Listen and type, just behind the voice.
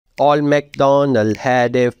Old MacDonald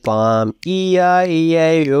had a farm,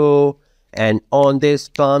 E-I-E-I-O. And on this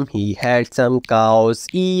farm he had some cows,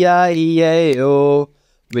 E-I-E-I-O.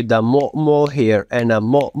 With a moo-moo here and a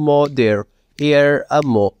moo-moo there. Here a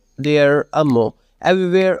moo, there a moo,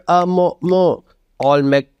 everywhere a moo-moo. Old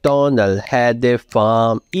MacDonald had a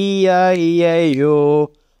farm,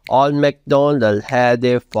 E-I-E-I-O. Old MacDonald had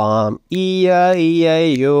a farm,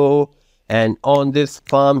 E-I-E-I-O. And on this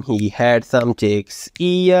farm he had some chicks,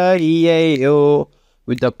 E-I-E-I-O.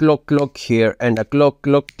 With a clock here and a clock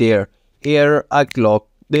there. Here a clock,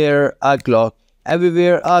 there a clock,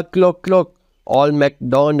 everywhere a clock. Old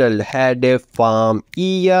MacDonald had a farm,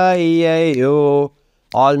 E-I-E-I-O.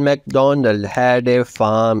 Old MacDonald had a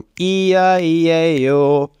farm,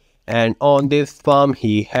 E-I-E-I-O. And on this farm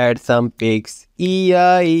he had some pigs,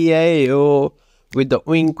 E-I-E-I-O. With a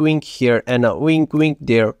wink here and a wink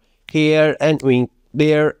there. Here and wink,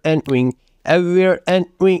 there and wink, everywhere and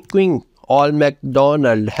wink. Old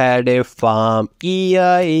MacDonald had a farm,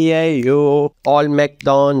 E-I-E-I-O. Old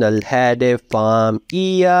MacDonald had a farm,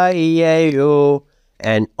 E-I-E-I-O.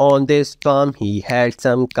 And on this farm he had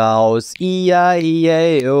some cows,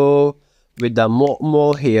 E-I-E-I-O. With a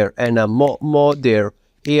moo-moo here and a moo-moo there.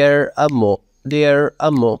 Here a moo, there a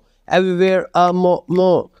moo, everywhere a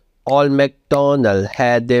moo-moo. Old MacDonald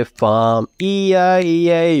had a farm,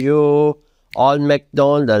 E-I-E-I-O. Old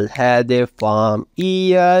MacDonald had a farm,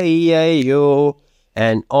 E-I-E-I-O.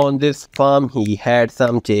 And on this farm he had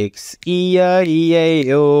some chicks,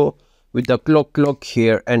 E-I-E-I-O. With a clock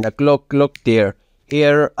here and a clock there.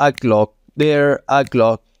 Here a clock, there a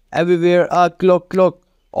clock, everywhere a clock.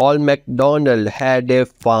 Old MacDonald had a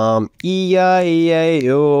farm,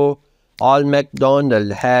 E-I-E-I-O. Old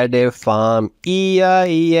MacDonald had a farm,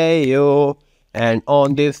 E-I-E-I-O. And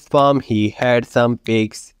on this farm he had some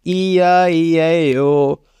pigs,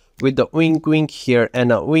 E-I-E-I-O. With a wink here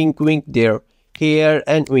and a wink there. Here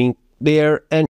and wink, there and